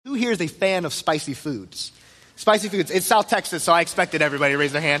here is a fan of spicy foods? Spicy foods. It's South Texas, so I expected everybody to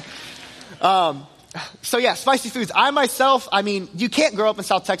raise their hand. So yeah, spicy foods. I myself, you can't grow up in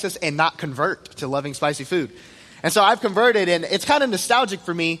South Texas and not convert to loving spicy food. And so I've converted, and it's kind of nostalgic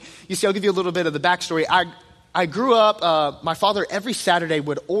for me. You see, I'll give you a little bit of the backstory. I grew up, my father every Saturday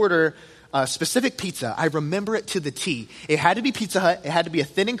would order a specific pizza. I remember it to the T. It had to be Pizza Hut. It had to be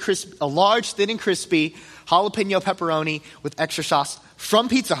a large, thin and crispy jalapeno pepperoni with extra sauce from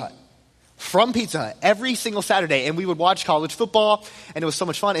Pizza Hut. From Pizza Hut every single Saturday. And we would watch college football, and it was so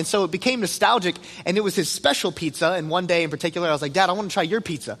much fun. And so it became nostalgic, and it was his special pizza. And one day in particular, I was like, Dad, I want to try your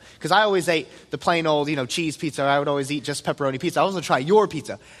pizza. Because I always ate the plain old, cheese pizza. I would always eat just pepperoni pizza. I was going to try your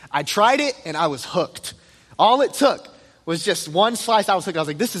pizza. I tried it, and I was hooked. All it took was just one slice. I was hooked. I was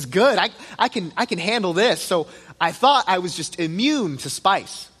like, this is good. I can handle this. So I thought I was just immune to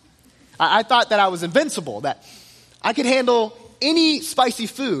spice. I thought that I was invincible, that I could handle any spicy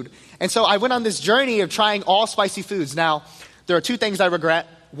food. And so I went on this journey of trying all spicy foods. Now, there are two things I regret.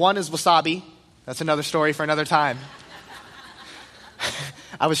 One is wasabi. That's another story for another time.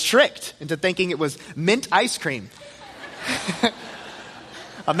 I was tricked into thinking it was mint ice cream.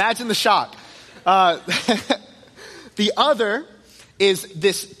 Imagine the shock. The other is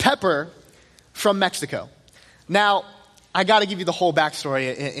this pepper from Mexico. Now, I got to give you the whole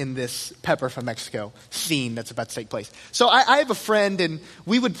backstory in this pepper from Mexico scene that's about to take place. So I have a friend, and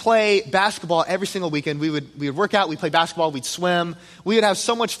we would play basketball every single weekend. We would work out, we'd play basketball, we'd swim. We would have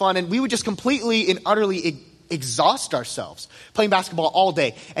so much fun, and we would just completely and utterly exhaust ourselves playing basketball all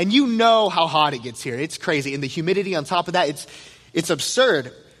day. And you know how hot it gets here. It's crazy. And the humidity on top of that, it's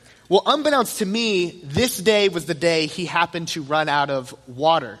absurd. Well, unbeknownst to me, this day was the day he happened to run out of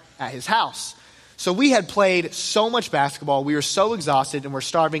water at his house. So we had played so much basketball. We were so exhausted and we're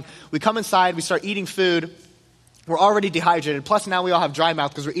starving. We come inside, we start eating food. We're already dehydrated. Plus now we all have dry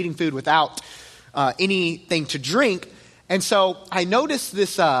mouth because we're eating food without anything to drink. And so I noticed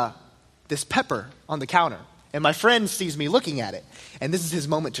this pepper on the counter. And my friend sees me looking at it. And this is his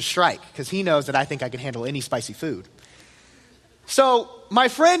moment to strike because he knows that I think I can handle any spicy food. So my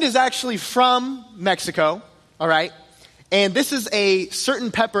friend is actually from Mexico, all right? And this is a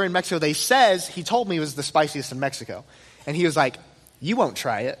certain pepper in Mexico. He told me it was the spiciest in Mexico. And he was like, you won't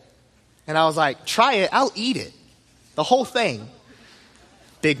try it. And I was like, try it, I'll eat it. The whole thing.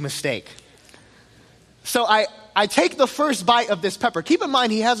 Big mistake. So I take the first bite of this pepper. Keep in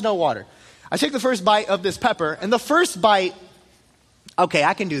mind, he has no water. I take the first bite of this pepper, and the first bite, okay,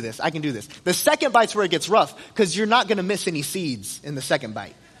 I can do this. The second bite's where it gets rough, because you're not going to miss any seeds in the second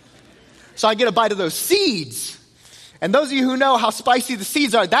bite. So I get a bite of those seeds. And those of you who know how spicy the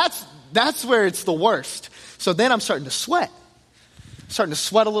seeds are, that's where it's the worst. So then I'm starting to sweat.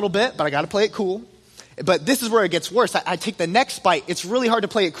 A little bit, but I got to play it cool. But this is where it gets worse. I take the next bite. It's really hard to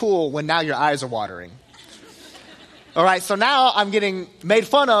play it cool when now your eyes are watering. All right, so now I'm getting made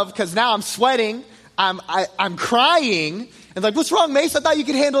fun of because now I'm sweating. I'm crying. And like, what's wrong, Mace? I thought you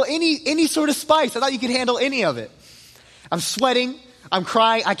could handle any sort of spice. I thought you could handle any of it. I'm sweating. I'm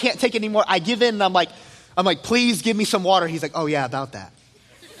crying. I can't take it anymore. I give in, and I'm like, please give me some water. He's like, oh yeah, about that.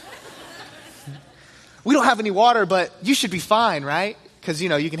 We don't have any water, but you should be fine, right? Because,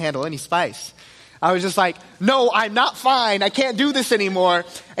 you can handle any spice. I was just like, no, I'm not fine. I can't do this anymore.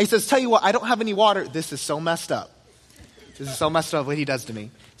 And he says, tell you what, I don't have any water. This is so messed up. What he does to me. He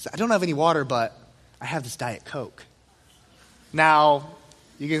says, I don't have any water, but I have this Diet Coke. Now,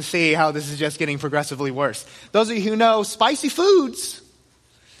 you can see how this is just getting progressively worse. Those of you who know, spicy foods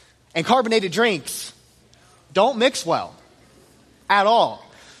and carbonated drinks don't mix well at all.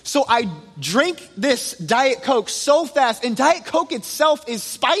 So I drink this Diet Coke so fast, and Diet Coke itself is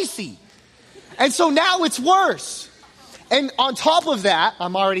spicy. And so now it's worse. And on top of that,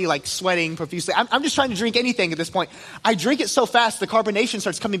 I'm already like sweating profusely. I'm just trying to drink anything at this point. I drink it so fast, the carbonation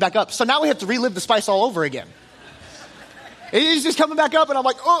starts coming back up. So now we have to relive the spice all over again. It is just coming back up, and I'm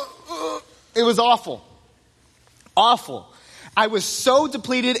like, it was awful. Awful. I was so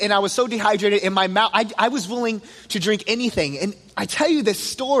depleted and I was so dehydrated in my mouth. I was willing to drink anything. And I tell you this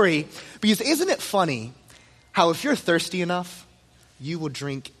story because isn't it funny how if you're thirsty enough, you will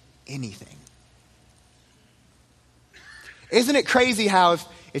drink anything? Isn't it crazy how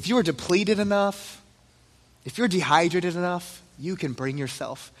if you are depleted enough, if you're dehydrated enough, you can bring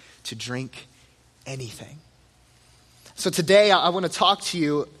yourself to drink anything? So today I want to talk to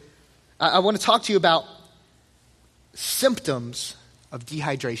you. I want to talk to you about symptoms of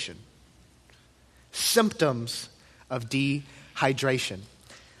dehydration. Symptoms of dehydration.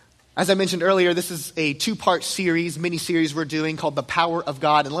 As I mentioned earlier, this is a 2-part series, mini-series we're doing called The Power of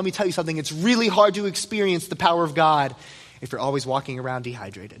God. And let me tell you something, it's really hard to experience the power of God if you're always walking around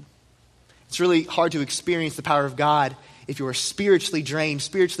dehydrated. It's really hard to experience the power of God if you are spiritually drained,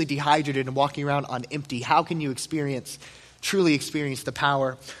 spiritually dehydrated, and walking around on empty. How can you truly experience the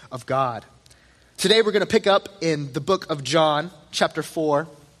power of God? Today we're going to pick up in the book of John, chapter 4,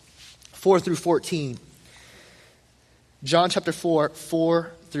 4 through 14. John chapter 4,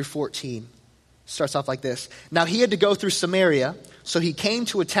 4 through 14. Starts off like this. Now he had to go through Samaria, so he came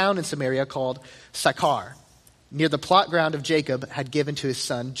to a town in Samaria called Sychar, near the plot ground of Jacob had given to his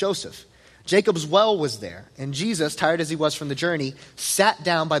son Joseph. Jacob's well was there, and Jesus, tired as he was from the journey, sat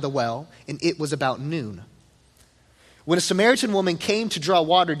down by the well, and it was about noon. When a Samaritan woman came to draw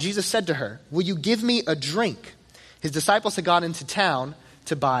water, Jesus said to her, "Will you give me a drink?" His disciples had gone into town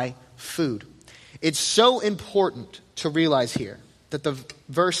to buy food. It's so important to realize here that the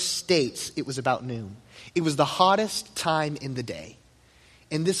verse states it was about noon. It was the hottest time in the day.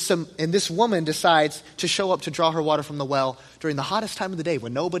 And this woman decides to show up to draw her water from the well during the hottest time of the day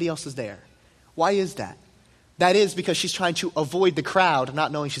when nobody else is there. Why is that? That is because she's trying to avoid the crowd,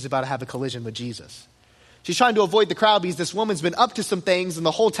 not knowing she's about to have a collision with Jesus. She's trying to avoid the crowd because this woman's been up to some things and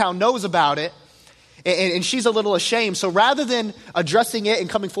the whole town knows about it. And she's a little ashamed. So rather than addressing it and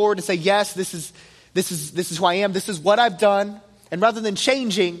coming forward and say, yes, this is who I am, this is what I've done. And rather than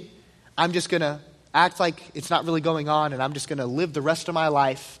changing, I'm just going to act like it's not really going on, and I'm just going to live the rest of my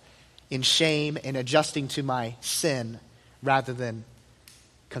life in shame and adjusting to my sin rather than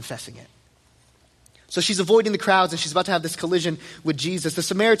confessing it. So she's avoiding the crowds, and she's about to have this collision with Jesus. The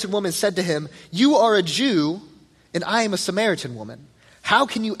Samaritan woman said to him, "You are a Jew, and I am a Samaritan woman. How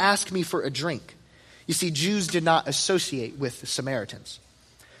can you ask me for a drink?" You see, Jews did not associate with Samaritans.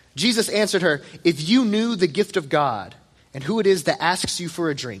 Jesus answered her, "If you knew the gift of God and who it is that asks you for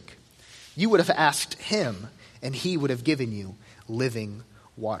a drink, you would have asked him, and he would have given you living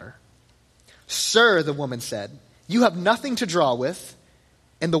water." "Sir," the woman said, "you have nothing to draw with,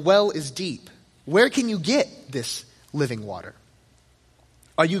 and the well is deep. Where can you get this living water?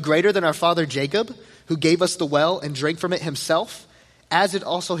 Are you greater than our father Jacob, who gave us the well and drank from it himself, as did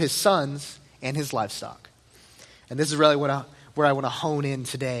also his sons and his livestock?" And this is really where I want to hone in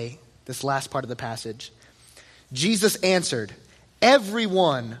today, this last part of the passage. Jesus answered,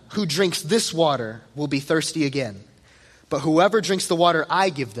 "Everyone who drinks this water will be thirsty again, but whoever drinks the water I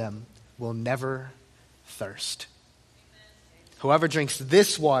give them will never thirst." Whoever drinks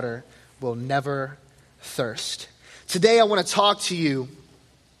this water will never thirst. Today I want to talk to you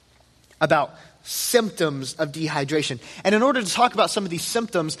about symptoms of dehydration. And in order to talk about some of these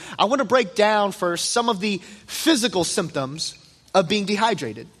symptoms, I want to break down first some of the physical symptoms of being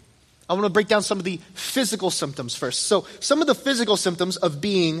dehydrated. I want to break down some of the physical symptoms first. So some of the physical symptoms of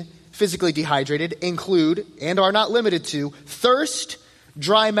being physically dehydrated include, and are not limited to, thirst,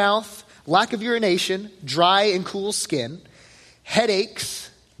 dry mouth, lack of urination, dry and cool skin, headaches,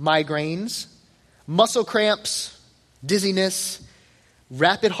 migraines, muscle cramps, dizziness,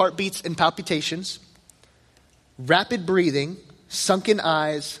 rapid heartbeats and palpitations, rapid breathing, sunken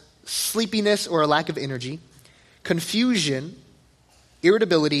eyes, sleepiness or a lack of energy, confusion,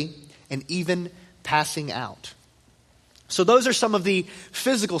 irritability, and even passing out. So those are some of the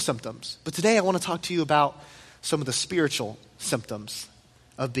physical symptoms. But today I want to talk to you about some of the spiritual symptoms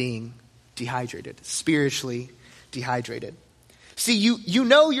of being dehydrated, spiritually dehydrated. See, you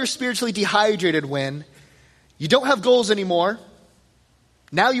know you're spiritually dehydrated when you don't have goals anymore.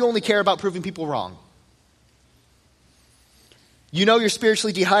 Now you only care about proving people wrong. You know you're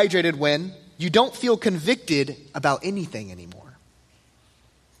spiritually dehydrated when you don't feel convicted about anything anymore.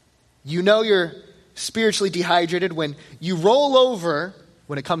 You know you're spiritually dehydrated when you roll over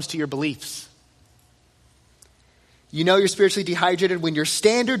when it comes to your beliefs. You know you're spiritually dehydrated when your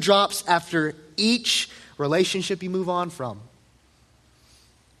standard drops after each relationship you move on from.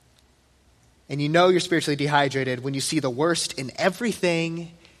 And you know you're spiritually dehydrated when you see the worst in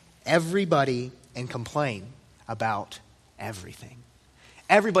everything, everybody, and complain about everything.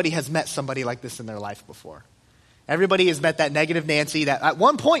 Everybody has met somebody like this in their life before. Everybody has met that negative Nancy that at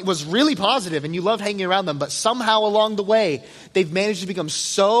one point was really positive and you loved hanging around them, but somehow along the way, they've managed to become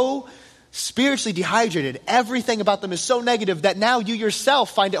so spiritually dehydrated. Everything about them is so negative that now you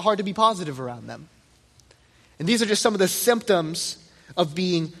yourself find it hard to be positive around them. And these are just some of the symptoms of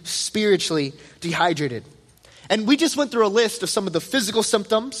being spiritually dehydrated. And we just went through a list of some of the physical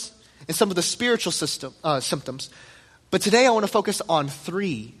symptoms and some of the spiritual symptoms. But today I want to focus on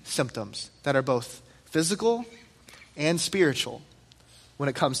 3 symptoms that are both physical and spiritual when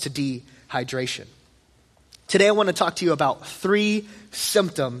it comes to dehydration. Today I want to talk to you about 3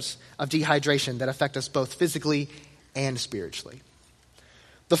 symptoms of dehydration that affect us both physically and spiritually.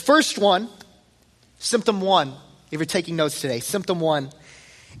 The first one, symptom 1, if you're taking notes today, symptom 1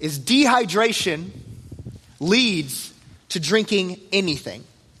 is dehydration leads to drinking anything.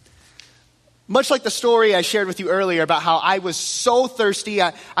 Much like the story I shared with you earlier about how I was so thirsty,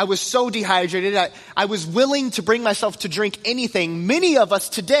 I was so dehydrated, I was willing to bring myself to drink anything. Many of us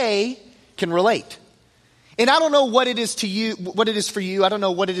today can relate. And I don't know what it is to you, what it is for you. I don't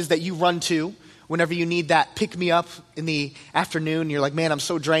know what it is that you run to whenever you need that pick me up in the afternoon. You're like, man, I'm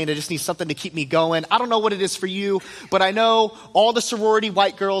so drained. I just need something to keep me going. I don't know what it is for you, but I know all the sorority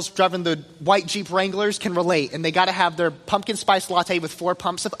white girls driving the white Jeep Wranglers can relate. And they got to have their pumpkin spice latte with 4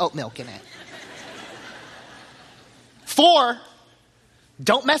 pumps of oat milk in it. 4,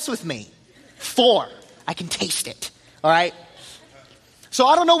 don't mess with me. 4, I can taste it. All right. So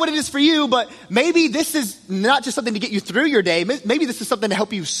I don't know what it is for you, but maybe this is not just something to get you through your day. Maybe this is something to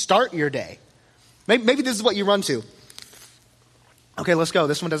help you start your day. Maybe this is what you run to. Okay, let's go.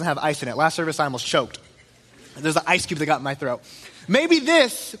 This one doesn't have ice in it. Last service, I almost choked. There's an ice cube that got in my throat. Maybe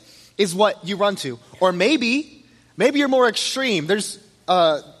this is what you run to. Or maybe you're more extreme. There's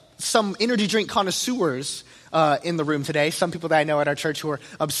some energy drink connoisseurs in the room today. Some people that I know at our church who are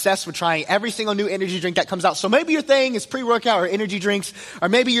obsessed with trying every single new energy drink that comes out. So maybe your thing is pre-workout or energy drinks. Or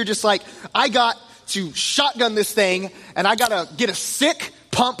maybe you're just like, I got to shotgun this thing and I got to get a sick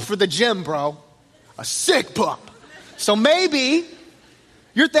pump for the gym, bro. A sick pump. So maybe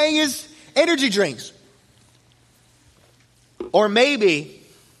your thing is energy drinks. Or maybe,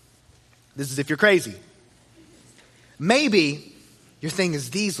 this is if you're crazy, maybe your thing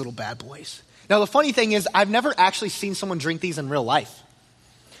is these little bad boys. Now, the funny thing is, I've never actually seen someone drink these in real life.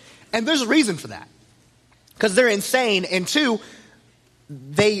 And there's a reason for that. Because they're insane, and 2,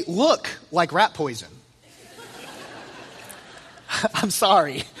 they look like rat poison. I'm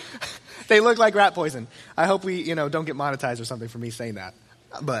sorry. They look like rat poison. I hope we, don't get monetized or something for me saying that.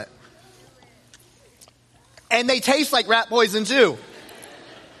 And they taste like rat poison too.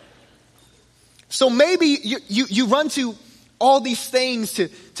 So maybe you run to all these things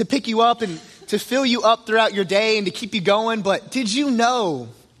to pick you up and to fill you up throughout your day and to keep you going. But did you know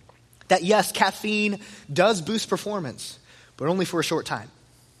that yes, caffeine does boost performance, but only for a short time?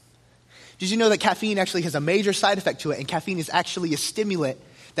 Did you know that caffeine actually has a major side effect to it, and caffeine is actually a stimulant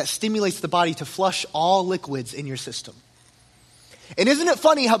that stimulates the body to flush all liquids in your system? And isn't it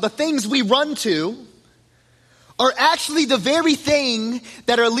funny how the things we run to are actually the very thing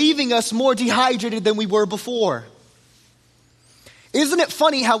that are leaving us more dehydrated than we were before? Isn't it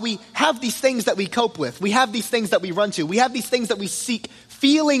funny how we have these things that we cope with? We have these things that we run to. We have these things that we seek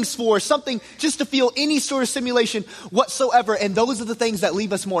feelings for, something just to feel any sort of stimulation whatsoever. And those are the things that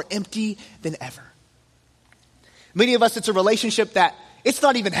leave us more empty than ever. Many of us, it's a relationship that it's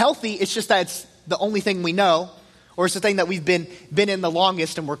not even healthy. It's just that it's the only thing we know, or it's the thing that we've been in the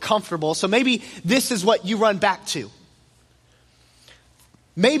longest and we're comfortable. So maybe this is what you run back to.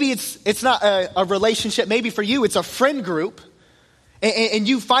 Maybe it's not a relationship. Maybe for you, it's a friend group. And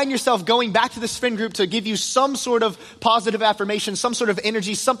you find yourself going back to this friend group to give you some sort of positive affirmation, some sort of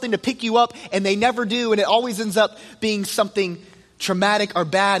energy, something to pick you up, and they never do. And it always ends up being something traumatic or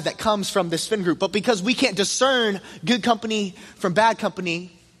bad that comes from this friend group. But because we can't discern good company from bad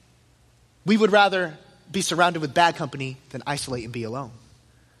company, we would rather be surrounded with bad company than isolate and be alone.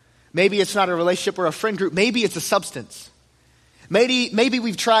 Maybe it's not a relationship or a friend group. Maybe it's a substance. Maybe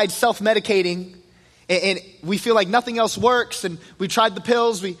we've tried self-medicating and we feel like nothing else works, and we tried the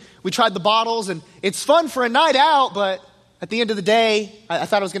pills, we tried the bottles, and it's fun for a night out, but at the end of the day, I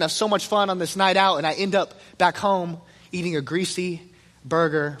thought I was going to have so much fun on this night out, and I end up back home eating a greasy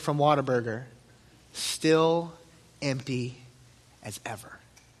burger from Whataburger, still empty as ever.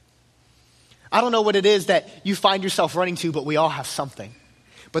 I don't know what it is that you find yourself running to, but we all have something.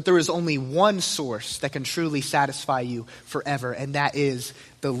 But there is only one source that can truly satisfy you forever, and that is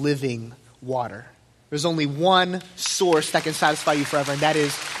the living water. There's only one source that can satisfy you forever, and that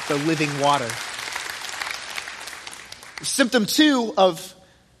is the living water. Symptom 2 of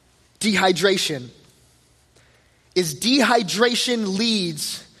dehydration is dehydration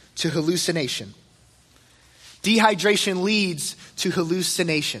leads to hallucination. Dehydration leads to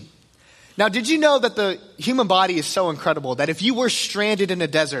hallucination. Now, did you know that the human body is so incredible that if you were stranded in a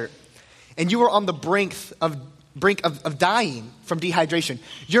desert and you were on the brink of dying from dehydration,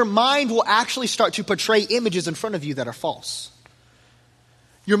 your mind will actually start to portray images in front of you that are false.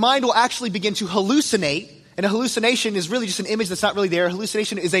 Your mind will actually begin to hallucinate, and a hallucination is really just an image that's not really there. A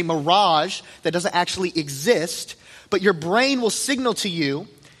hallucination is a mirage that doesn't actually exist, but your brain will signal to you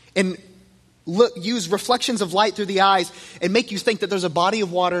and use reflections of light through the eyes and make you think that there's a body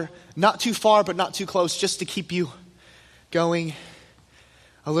of water not too far but not too close, just to keep you going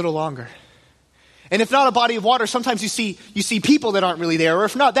a little longer. And if not a body of water, sometimes you see people that aren't really there. Or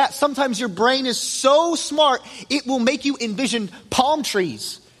if not that, sometimes your brain is so smart, it will make you envision palm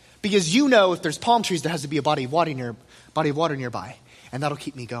trees. Because you know if there's palm trees, there has to be a body of water nearby. And that'll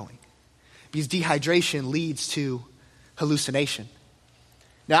keep me going. Because dehydration leads to hallucination.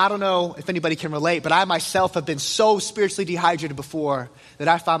 Now, I don't know if anybody can relate, but I myself have been so spiritually dehydrated before that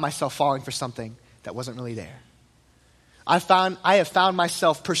I found myself falling for something that wasn't really there. I have found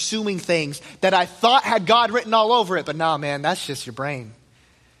myself pursuing things that I thought had God written all over it, but nah, man, that's just your brain.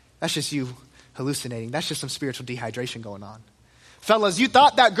 That's just you hallucinating. That's just some spiritual dehydration going on. Fellas, you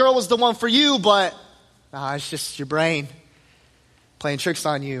thought that girl was the one for you, but nah, it's just your brain playing tricks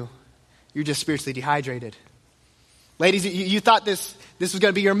on you. You're just spiritually dehydrated. Ladies, you thought this was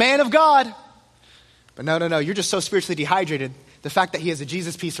going to be your man of God, but no, you're just so spiritually dehydrated. The fact that he has a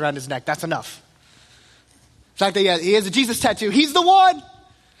Jesus piece around his neck, that's enough. The fact that he has a Jesus tattoo, he's the one.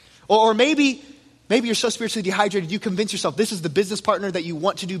 Or maybe you're so spiritually dehydrated, you convince yourself this is the business partner that you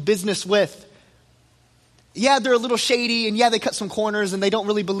want to do business with. Yeah, they're a little shady, and yeah, they cut some corners, and they don't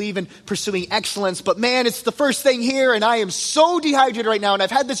really believe in pursuing excellence, but man, it's the first thing here, and I am so dehydrated right now, and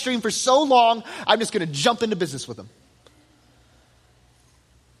I've had this dream for so long, I'm just going to jump into business with them.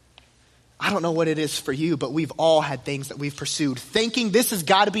 I don't know what it is for you, but we've all had things that we've pursued, thinking this has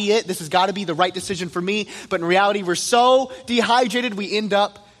got to be it, this has got to be the right decision for me, but in reality, we're so dehydrated, we end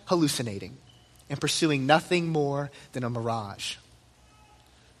up hallucinating and pursuing nothing more than a mirage.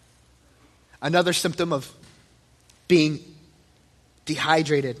 Another symptom of being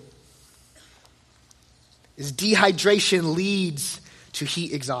dehydrated is dehydration leads to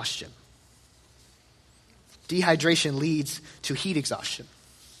heat exhaustion. Dehydration leads to heat exhaustion.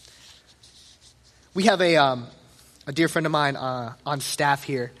 We have a dear friend of mine on staff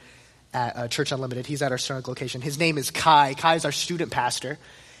here at Church Unlimited. He's at our Stone Oak location. His name is Kai. Kai is our student pastor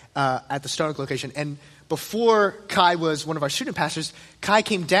at the Stone Oak location. And before Kai was one of our student pastors, Kai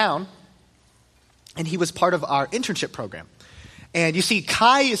came down and he was part of our internship program. And you see,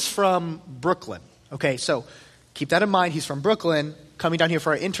 Kai is from Brooklyn. Okay, so keep that in mind. He's from Brooklyn, coming down here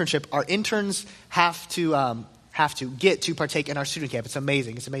for our internship. Our interns have to get to partake in our student camp. It's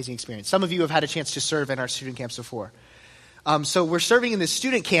amazing. It's an amazing experience. Some of you have had a chance to serve in our student camps before. So we're serving in this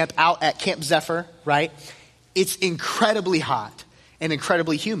student camp out at Camp Zephyr, right? It's incredibly hot and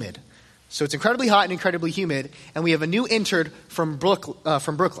incredibly humid. So it's incredibly hot and incredibly humid, and we have a new intern from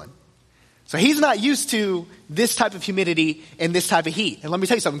Brooklyn. So he's not used to this type of humidity and this type of heat. And let me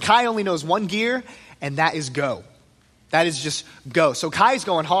tell you something. Kai only knows one gear, and that is go. That is just go. So Kai's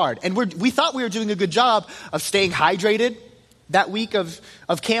going hard. And we thought we were doing a good job of staying hydrated that week of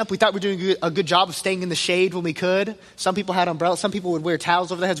camp. We thought we were doing a good job of staying in the shade when we could. Some people had umbrellas. Some people would wear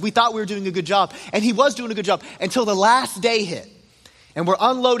towels over their heads. We thought we were doing a good job. And he was doing a good job until the last day hit. And we're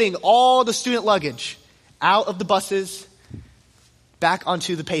unloading all the student luggage out of the buses back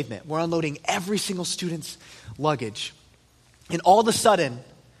onto the pavement. We're unloading every single student's luggage. And all of a sudden,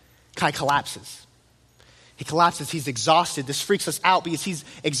 Kai collapses. He collapses. He's exhausted. This freaks us out because he's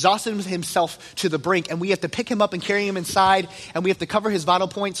exhausted himself to the brink, and we have to pick him up and carry him inside, and we have to cover his vital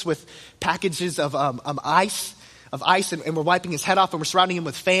points with packages of ice, and we're wiping his head off, and we're surrounding him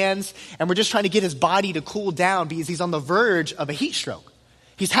with fans, and we're just trying to get his body to cool down because he's on the verge of a heat stroke.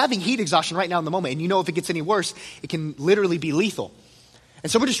 He's having heat exhaustion right now in the moment, and you know if it gets any worse, it can literally be lethal.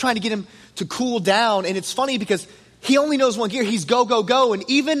 And so we're just trying to get him to cool down, and it's funny because he only knows one gear. He's go, go, go, and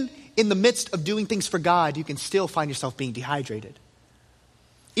even in the midst of doing things for God, you can still find yourself being dehydrated.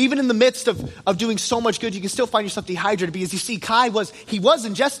 Even in the midst of doing so much good, you can still find yourself dehydrated because you see, Kai was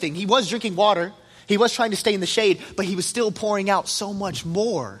ingesting, he was drinking water, he was trying to stay in the shade, but he was still pouring out so much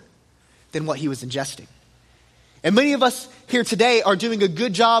more than what he was ingesting. And many of us here today are doing a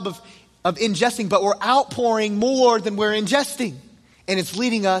good job of ingesting, but we're outpouring more than we're ingesting. And it's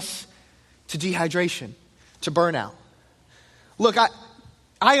leading us to dehydration, to burnout. Look,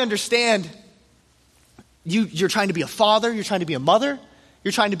 I understand you're trying to be a father, you're trying to be a mother,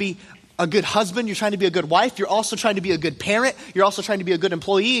 you're trying to be a good husband, you're trying to be a good wife, you're also trying to be a good parent, you're also trying to be a good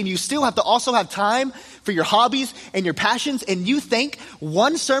employee, and you still have to also have time for your hobbies and your passions, and you think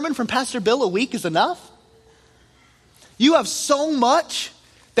one sermon from Pastor Bill a week is enough? You have so much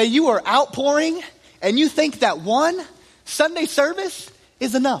that you are outpouring, and you think that one Sunday service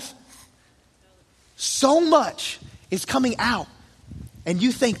is enough. So much is coming out. And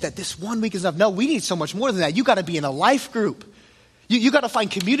you think that this 1 week is enough. No, we need so much more than that. You got to be in a life group. You got to find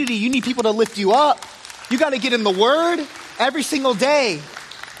community. You need people to lift you up. You got to get in the Word every single day.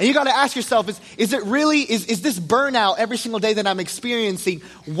 And you got to ask yourself, is it really, is this burnout every single day that I'm experiencing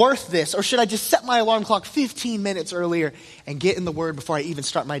worth this? Or should I just set my alarm clock 15 minutes earlier and get in the Word before I even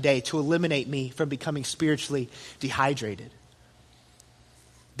start my day to eliminate me from becoming spiritually dehydrated?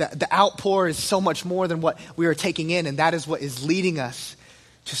 The outpour is so much more than what we are taking in, and that is what is leading us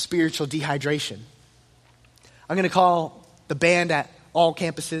to spiritual dehydration. I'm going to call the band at all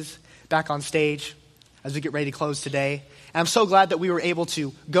campuses back on stage as we get ready to close today. And I'm so glad that we were able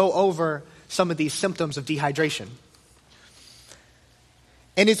to go over some of these symptoms of dehydration.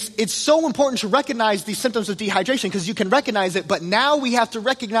 And it's so important to recognize these symptoms of dehydration because you can recognize it, but now we have to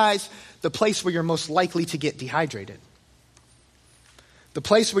recognize the place where you're most likely to get dehydrated. The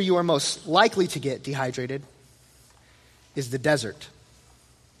place where you are most likely to get dehydrated is the desert.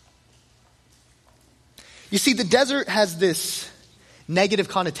 You see, the desert has this negative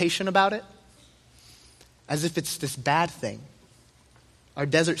connotation about it, as if it's this bad thing. Our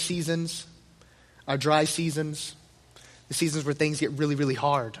desert seasons, our dry seasons, the seasons where things get really, really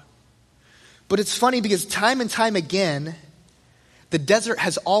hard. But it's funny because time and time again, the desert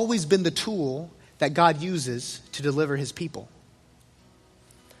has always been the tool that God uses to deliver his people.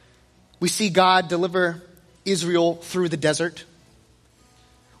 We see God deliver Israel through the desert.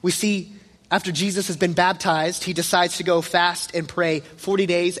 We see after Jesus has been baptized, he decides to go fast and pray 40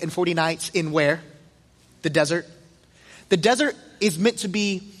 days and 40 nights in where? The desert. The desert is meant to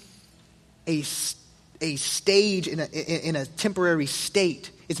be a stage in a temporary state.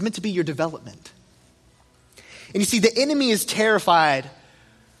 It's meant to be your development. And you see, the enemy is terrified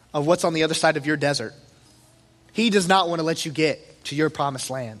of what's on the other side of your desert. He does not want to let you get to your promised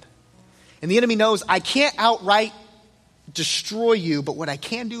land. And the enemy knows, I can't outright destroy you, but what I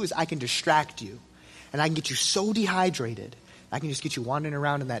can do is I can distract you. And I can get you so dehydrated, I can just get you wandering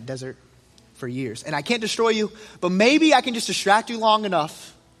around in that desert for years. And I can't destroy you, but maybe I can just distract you long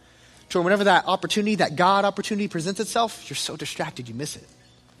enough to whenever that opportunity, that God opportunity presents itself, you're so distracted you miss it.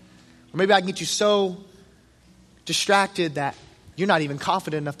 Or maybe I can get you so distracted that you're not even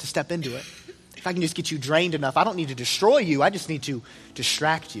confident enough to step into it. If I can just get you drained enough, I don't need to destroy you, I just need to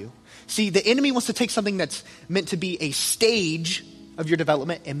distract you. See, the enemy wants to take something that's meant to be a stage of your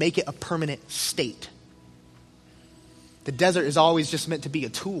development and make it a permanent state. The desert is always just meant to be a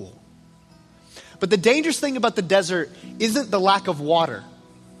tool. But the dangerous thing about the desert isn't the lack of water.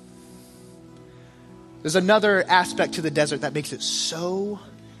 There's another aspect to the desert that makes it so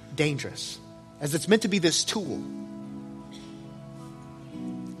dangerous, as it's meant to be this tool.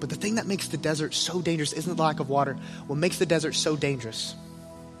 But the thing that makes the desert so dangerous isn't the lack of water. What makes the desert so dangerous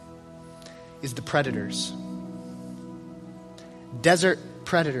is the predators. Desert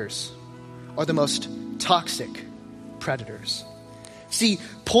predators are the most toxic predators. See,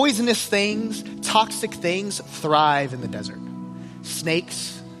 poisonous things, toxic things thrive in the desert.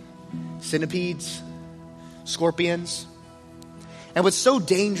 Snakes, centipedes, scorpions. And what's so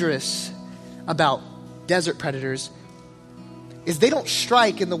dangerous about desert predators is they don't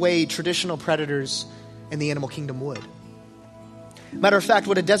strike in the way traditional predators in the animal kingdom would. Matter of fact,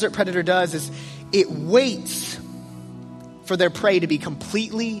 what a desert predator does is it waits for their prey to be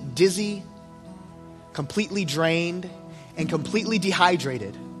completely dizzy, completely drained, and completely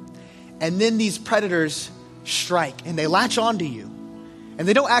dehydrated. And then these predators strike and they latch onto you. And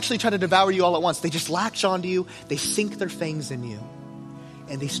they don't actually try to devour you all at once. They just latch onto you, they sink their fangs in you,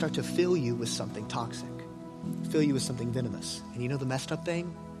 and they start to fill you with something toxic, fill you with something venomous. And you know the messed up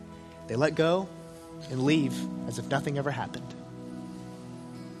thing? They let go and leave as if nothing ever happened.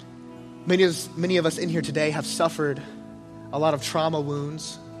 Many of us in here today have suffered a lot of trauma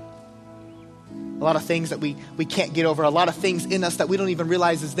wounds, a lot of things that we can't get over, a lot of things in us that we don't even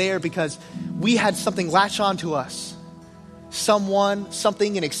realize is there because we had something latch on to us. Someone,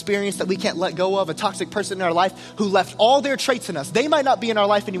 something, an experience that we can't let go of, a toxic person in our life who left all their traits in us. They might not be in our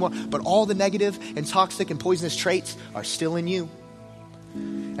life anymore, but all the negative and toxic and poisonous traits are still in you.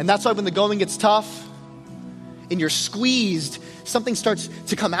 And that's why when the going gets tough and you're squeezed, something starts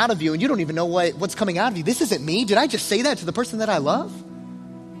to come out of you and you don't even know what's coming out of you. This isn't me. Did I just say that to the person that I love?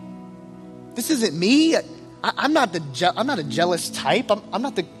 This isn't me. I'm not a jealous type. I'm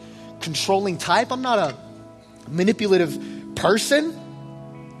not the controlling type. I'm not a manipulative person.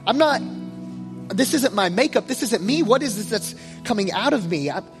 This isn't my makeup. This isn't me. What is this that's coming out of me?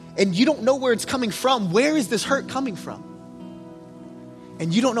 And you don't know where it's coming from. Where is this hurt coming from?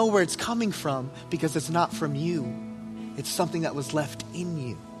 And you don't know where it's coming from because it's not from you. It's something that was left in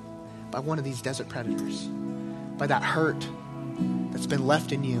you by one of these desert predators, by that hurt that's been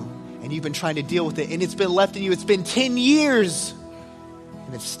left in you. And you've been trying to deal with it, and it's been left in you. It's been 10 years,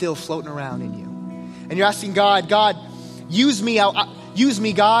 and it's still floating around in you. And you're asking God, use me. use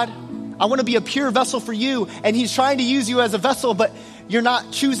me, God. I want to be a pure vessel for you. And he's trying to use you as a vessel, but you're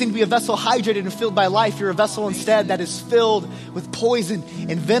not choosing to be a vessel hydrated and filled by life. You're a vessel instead that is filled with poison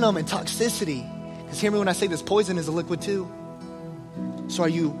and venom and toxicity. Because hear me when I say this, poison is a liquid too. So are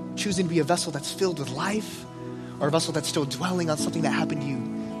you choosing to be a vessel that's filled with life, or a vessel that's still dwelling on something that happened to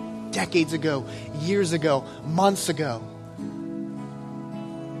you decades ago, years ago, months ago?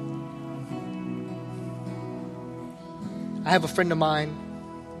 I have a friend of mine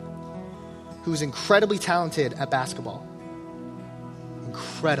who's incredibly talented at basketball.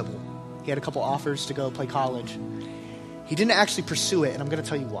 Incredible. He had a couple offers to go play college. He didn't actually pursue it, and I'm going to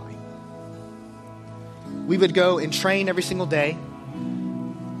tell you why. We would go and train every single day,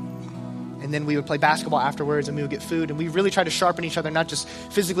 and then we would play basketball afterwards, and we would get food, and we really tried to sharpen each other, not just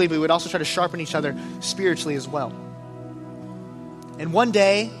physically, but we would also try to sharpen each other spiritually as well. And one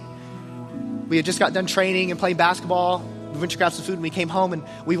day, we had just got done training and playing basketball. We went to grab some food, and we came home, and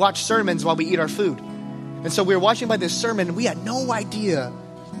we watched sermons while we eat our food. And so we were watching by this sermon, and we had no idea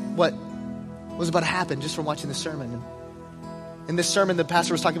what was about to happen just from watching the sermon. And in this sermon, the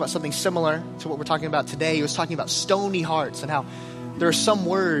pastor was talking about something similar to what we're talking about today. He was talking about stony hearts and how there are some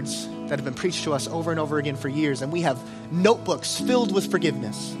words that have been preached to us over and over again for years, and we have notebooks filled with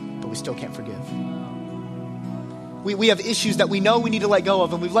forgiveness, but we still can't forgive. We have issues that we know we need to let go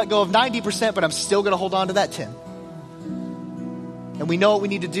of, and we've let go of 90%, but I'm still going to hold on to that 10. And we know what we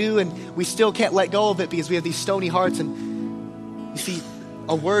need to do, and we still can't let go of it because we have these stony hearts. And you see,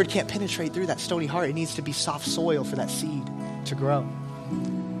 a word can't penetrate through that stony heart. It needs to be soft soil for that seed to grow.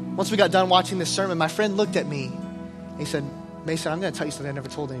 Once we got done watching this sermon, my friend looked at me and he said, Mason, I'm going to tell you something I never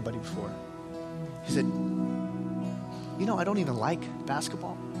told anybody before. He said, you know, I don't even like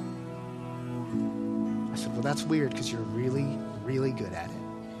basketball. I said, well, that's weird because you're really, really good at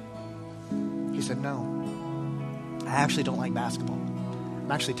it. He said, no, I actually don't like basketball.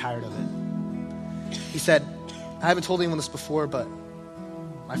 I'm actually tired of it. He said, I haven't told anyone this before, but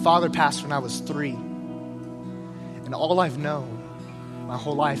my father passed when I was 3. And all I've known my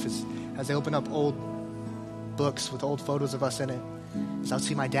whole life is as I open up old books with old photos of us in it, is I would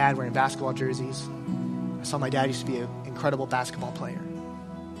see my dad wearing basketball jerseys. I saw my dad used to be an incredible basketball player.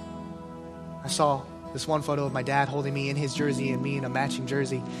 I saw this one photo of my dad holding me in his jersey and me in a matching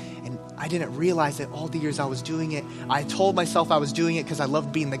jersey. And I didn't realize that all the years I was doing it, I told myself I was doing it because I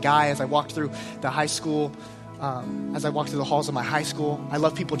loved being the guy as I walked through the high school, as I walked through the halls of my high school. I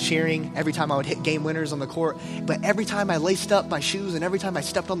loved people cheering every time I would hit game winners on the court. But every time I laced up my shoes and every time I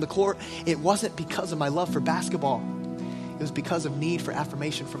stepped on the court, it wasn't because of my love for basketball. It was because of need for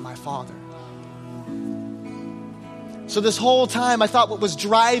affirmation from my father. So this whole time, I thought what was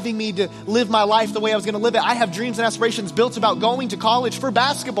driving me to live my life the way I was going to live it, I have dreams and aspirations built about going to college for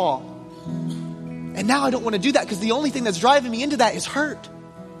basketball. And now I don't want to do that because the only thing that's driving me into that is hurt.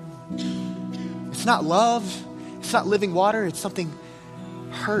 It's not love. It's not living water. It's something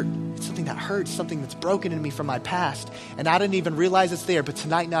hurt. It's something that hurts, something that's broken in me from my past. And I didn't even realize it's there, but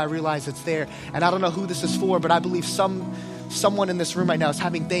tonight now I realize it's there. And I don't know who this is for, but I believe someone in this room right now is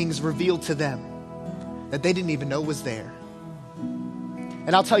having things revealed to them that they didn't even know was there.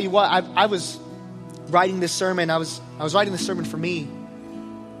 And I'll tell you what, I was writing this sermon. I was writing this sermon for me.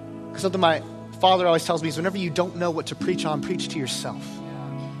 Because something my father always tells me is whenever you don't know what to preach on, preach to yourself.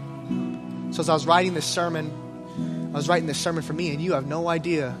 So as I was writing this sermon, I was writing this sermon for me, and you have no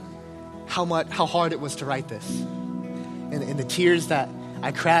idea how hard it was to write this. And the tears that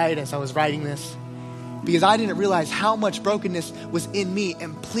I cried as I was writing this, because I didn't realize how much brokenness was in me.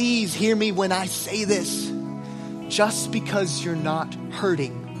 And please hear me when I say this. Just because you're not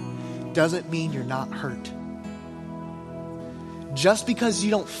hurting doesn't mean you're not hurt. Just because you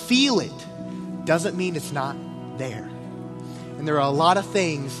don't feel it doesn't mean it's not there. And there are a lot of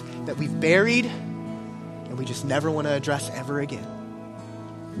things that we've buried and we just never want to address ever again.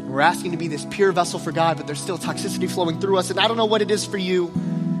 We're asking to be this pure vessel for God, but there's still toxicity flowing through us. And I don't know what it is for you.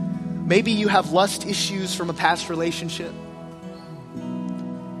 Maybe you have lust issues from a past relationship.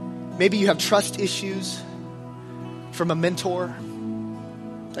 Maybe you have trust issues from a mentor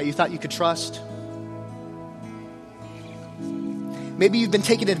that you thought you could trust. Maybe you've been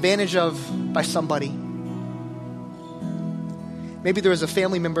taken advantage of by somebody. Maybe there was a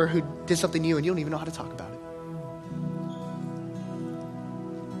family member who did something to you and you don't even know how to talk about it.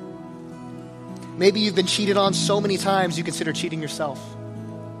 Maybe you've been cheated on so many times you consider cheating yourself.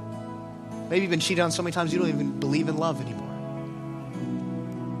 Maybe you've been cheated on so many times you don't even believe in love anymore.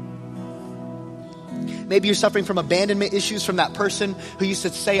 Maybe you're suffering from abandonment issues from that person who used to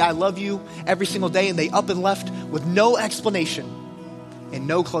say, I love you every single day, and they up and left with no explanation and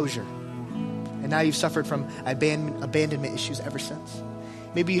no closure. And And now you've suffered from abandonment issues ever since.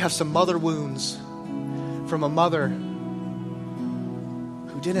 Maybe you have some mother wounds from a mother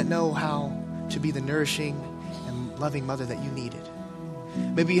who didn't know how to be the nourishing and loving mother that you needed.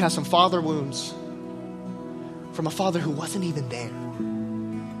 Maybe you have some father wounds from a father who wasn't even there.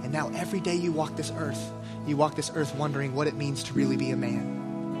 And now every day you walk this earth wondering what it means to really be a man.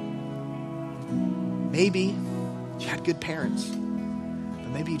 Maybe you had good parents, but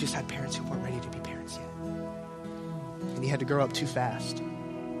maybe you just had parents who weren't ready to be parents yet. And you had to grow up too fast.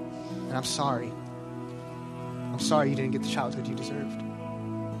 And I'm sorry. I'm sorry you didn't get the childhood you deserved.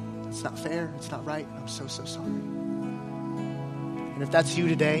 It's not fair. It's not right. I'm so, so sorry. And if that's you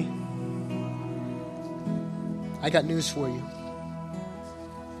today, I got news for you.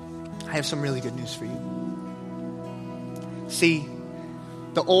 I have some really good news for you. See,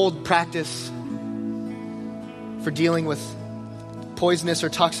 the old practice for dealing with poisonous or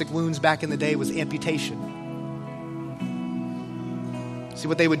toxic wounds back in the day was amputation. See,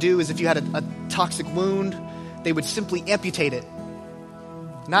 what they would do is if you had a toxic wound, they would simply amputate it.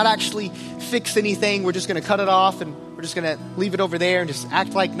 Not actually fix anything. We're just going to cut it off and we're just going to leave it over there and just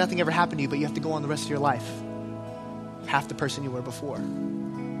act like nothing ever happened to you, but you have to go on the rest of your life half the person you were before.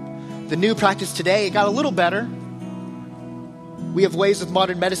 The new practice today, it got a little better. We have ways with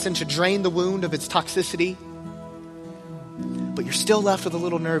modern medicine to drain the wound of its toxicity, but you're still left with a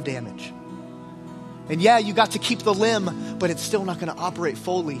little nerve damage. And yeah, you got to keep the limb, but it's still not going to operate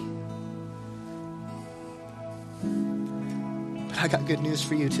fully. But I got good news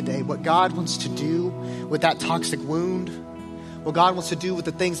for you today. What God wants to do with that toxic wound, what God wants to do with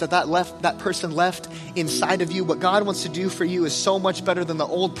the things that person left inside of you, what God wants to do for you is so much better than the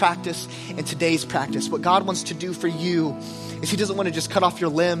old practice and today's practice. What God wants to do for you is He doesn't want to just cut off your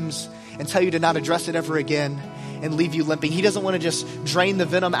limbs and tell you to not address it ever again and leave you limping. He doesn't want to just drain the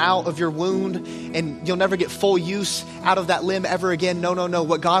venom out of your wound and you'll never get full use out of that limb ever again. No.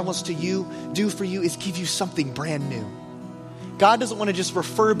 What God wants to do for you is give you something brand new. God doesn't want to just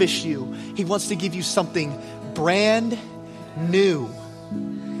refurbish you. He wants to give you something brand new.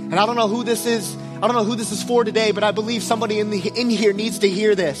 And I don't know who this is. I don't know who this is for today, but I believe somebody in here needs to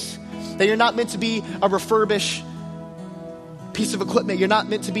hear this. That you're not meant to be a refurbished piece of equipment. You're not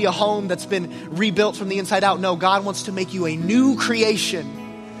meant to be a home that's been rebuilt from the inside out. No, God wants to make you a new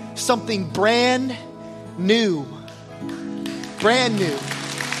creation. Something brand new. Brand new.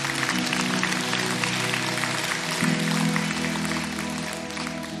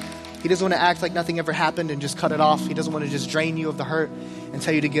 He doesn't want to act like nothing ever happened and just cut it off. He doesn't want to just drain you of the hurt and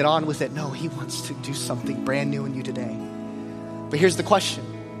tell you to get on with it. No, He wants to do something brand new in you today. But here's the question.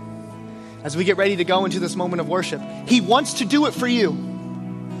 As we get ready to go into this moment of worship, He wants to do it for you.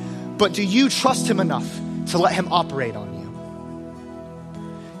 But do you trust Him enough to let Him operate on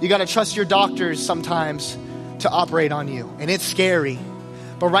you? You got to trust your doctors sometimes to operate on you. And it's scary.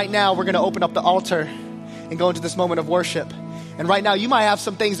 But right now, we're going to open up the altar and go into this moment of worship. And right now, you might have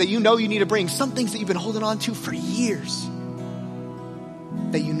some things that you know you need to bring, some things that you've been holding on to for years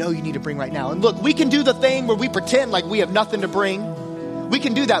that you know you need to bring right now. And look, we can do the thing where we pretend like we have nothing to bring. We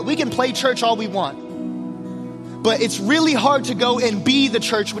can do that. We can play church all we want. But it's really hard to go and be the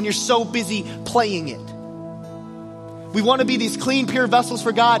church when you're so busy playing it. We want to be these clean, pure vessels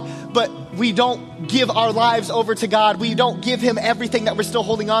for God, but we don't give our lives over to God. We don't give Him everything that we're still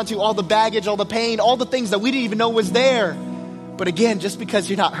holding on to, all the baggage, all the pain, all the things that we didn't even know was there. But again, just because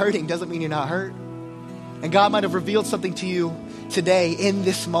you're not hurting doesn't mean you're not hurt. And God might have revealed something to you today in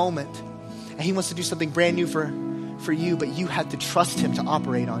this moment. And He wants to do something brand new for you, but you have to trust Him to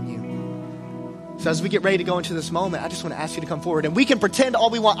operate on you. So as we get ready to go into this moment, I just want to ask you to come forward. And we can pretend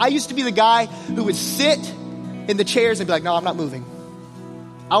all we want. I used to be the guy who would sit in the chairs and be like, no, I'm not moving.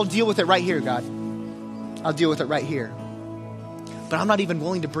 I'll deal with it right here, God. I'll deal with it right here. But I'm not even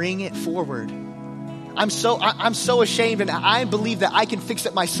willing to bring it forward. I'm so ashamed, and I believe that I can fix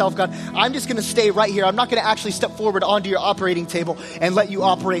it myself, God. I'm just going to stay right here. I'm not going to actually step forward onto your operating table and let you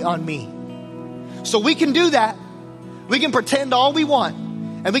operate on me. So we can do that. We can pretend all we want.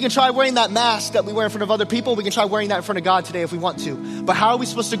 And we can try wearing that mask that we wear in front of other people. We can try wearing that in front of God today if we want to. But how are we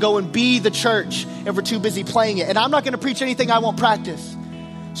supposed to go and be the church if we're too busy playing it? And I'm not going to preach anything I won't practice.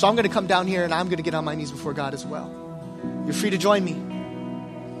 So I'm going to come down here and I'm going to get on my knees before God as well. You're free to join me.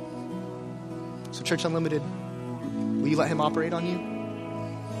 So Church Unlimited, will you let Him operate on you?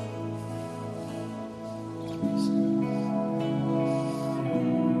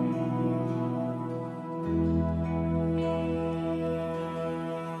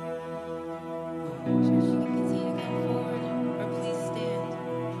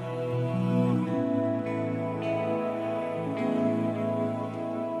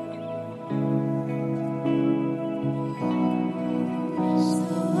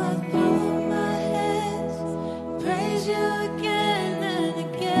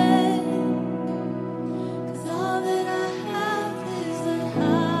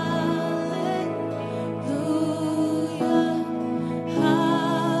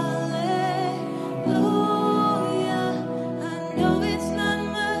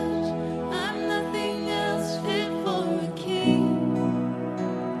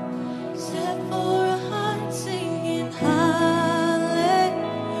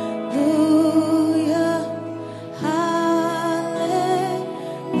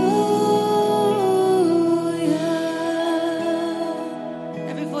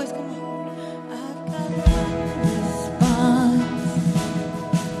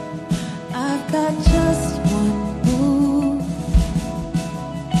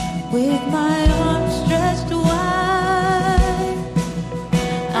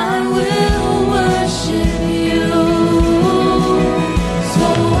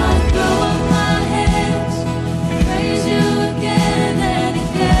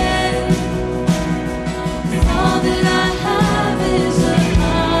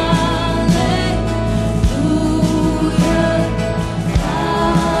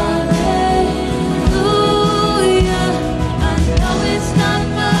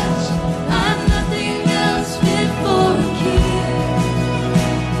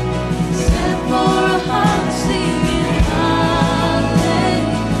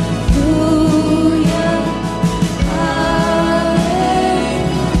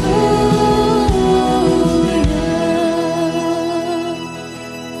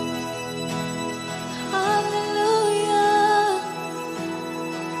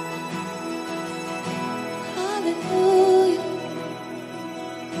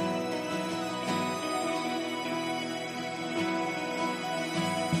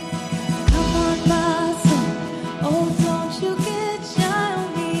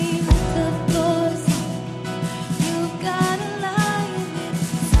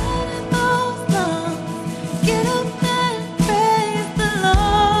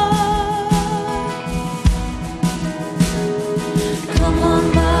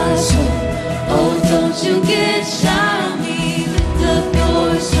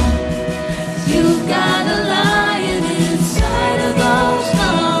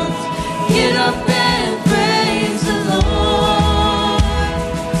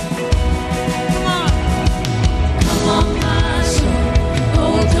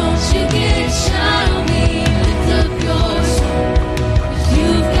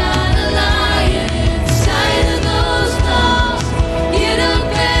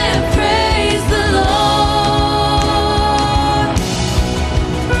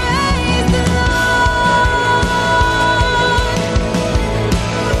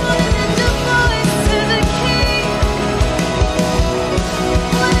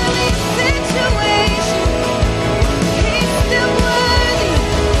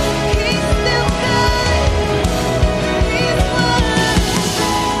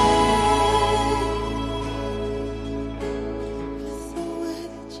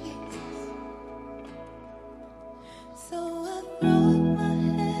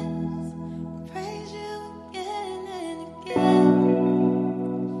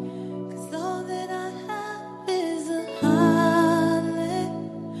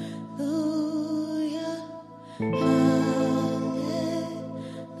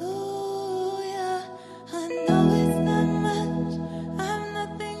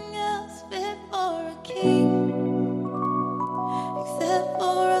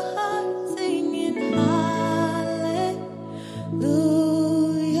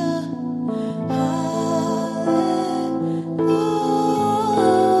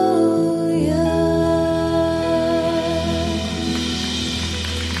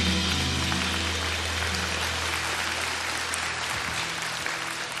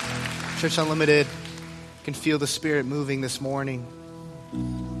 Church Unlimited, can feel the Spirit moving this morning.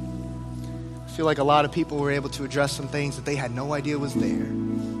 I feel like a lot of people were able to address some things that they had no idea was there.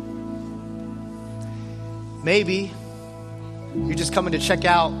 Maybe you're just coming to check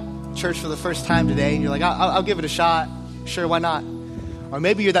out church for the first time today and you're like, I'll give it a shot. Sure, why not? Or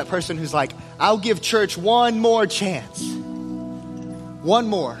maybe you're that person who's like, I'll give church one more chance. One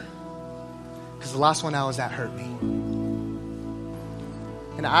more. Because the last one I was at hurt me.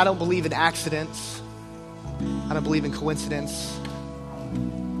 And I don't believe in accidents. I don't believe in coincidence.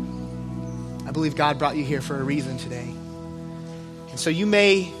 I believe God brought you here for a reason today. And so you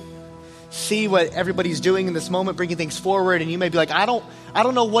may see what everybody's doing in this moment, bringing things forward, and you may be like, I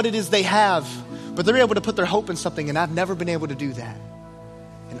don't know what it is they have, but they're able to put their hope in something, and I've never been able to do that.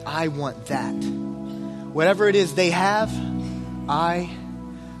 And I want that. Whatever it is they have, I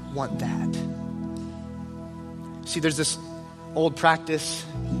want that. See, there's this old practice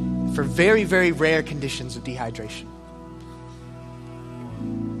for very, very rare conditions of dehydration.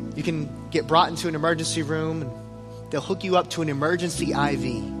 You can get brought into an emergency room and they'll hook you up to an emergency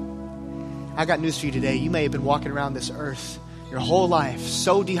IV. I got news for you today. You may have been walking around this earth your whole life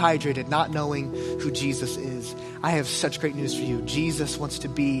so dehydrated, not knowing who Jesus is. I have such great news for you. Jesus wants to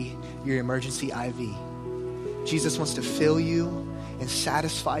be your emergency IV. Jesus wants to fill you and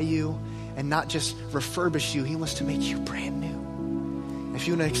satisfy you and not just refurbish you. He wants to make you brand new. If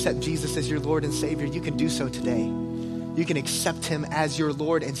you want to accept Jesus as your Lord and Savior, you can do so today. You can accept him as your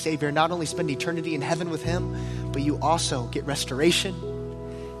Lord and Savior, not only spend eternity in heaven with him, but you also get restoration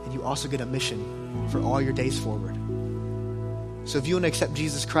and you also get a mission for all your days forward. So if you want to accept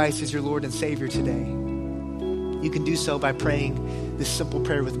Jesus Christ as your Lord and Savior today, you can do so by praying this simple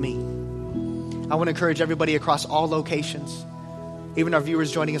prayer with me. I want to encourage everybody across all locations, even our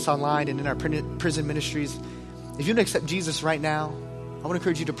viewers joining us online and in our prison ministries. If you want to accept Jesus right now, I want to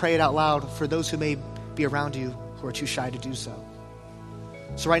encourage you to pray it out loud for those who may be around you who are too shy to do so.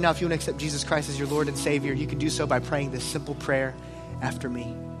 So right now, if you want to accept Jesus Christ as your Lord and Savior, you can do so by praying this simple prayer after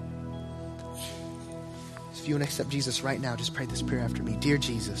me. So if you want to accept Jesus right now, just pray this prayer after me. Dear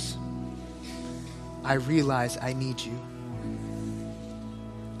Jesus, I realize I need you.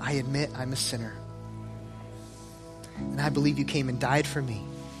 I admit I'm a sinner. And I believe you came and died for me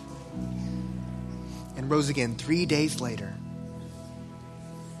and rose again 3 days later,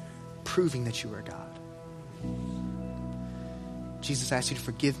 proving that you are God. Jesus, I ask you to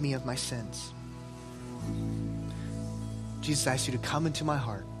forgive me of my sins. Jesus, I ask you to come into my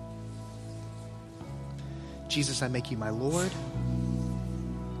heart. Jesus, I make you my Lord.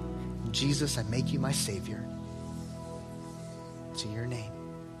 Jesus, I make you my Savior. It's in your name.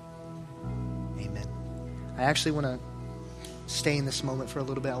 Amen. I actually want to stay in this moment for a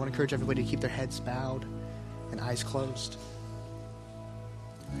little bit. I want to encourage everybody to keep their heads bowed and eyes closed.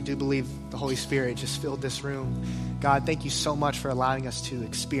 I do believe the Holy Spirit just filled this room. God, thank you so much for allowing us to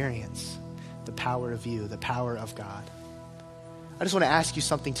experience the power of you, the power of God. I just want to ask you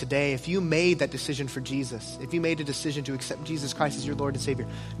something today. If you made that decision for Jesus, if you made a decision to accept Jesus Christ as your Lord and Savior,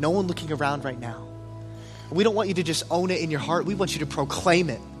 no one looking around right now. We don't want you to just own it in your heart. We want you to proclaim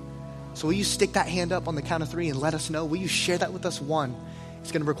it. So will you stick that hand up on the count of 3 and let us know? Will you share that with us? 1,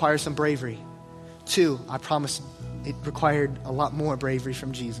 it's going to require some bravery. 2, I promise it required a lot more bravery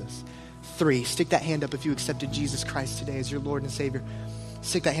from Jesus. 3, stick that hand up if you accepted Jesus Christ today as your Lord and Savior.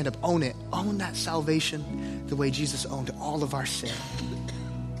 Stick that hand up. Own it. Own that salvation the way Jesus owned all of our sin.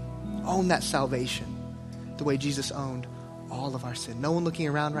 Own that salvation the way Jesus owned all of our sin. No one looking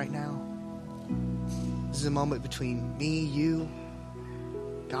around right now. This is a moment between me, you,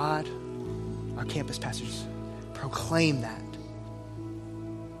 God, our campus pastors. Proclaim that.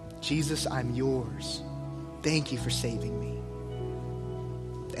 Jesus, I'm yours. Thank you for saving me.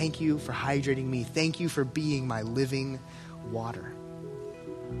 Thank you for hydrating me. Thank you for being my living water.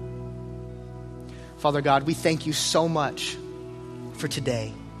 Father God, we thank you so much for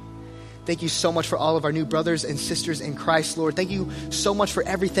today. Thank you so much for all of our new brothers and sisters in Christ, Lord. Thank you so much for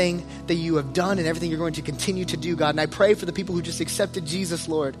everything that you have done and everything you're going to continue to do, God. And I pray for the people who just accepted Jesus,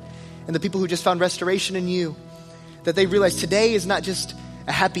 Lord, and the people who just found restoration in you, that they realize today is not just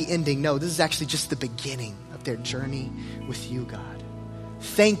a happy ending. No, this is actually just the beginning of their journey with you, God.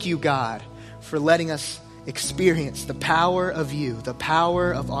 Thank you, God, for letting us experience the power of you, the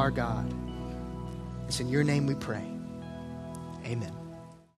power of our God. It's in your name we pray. Amen.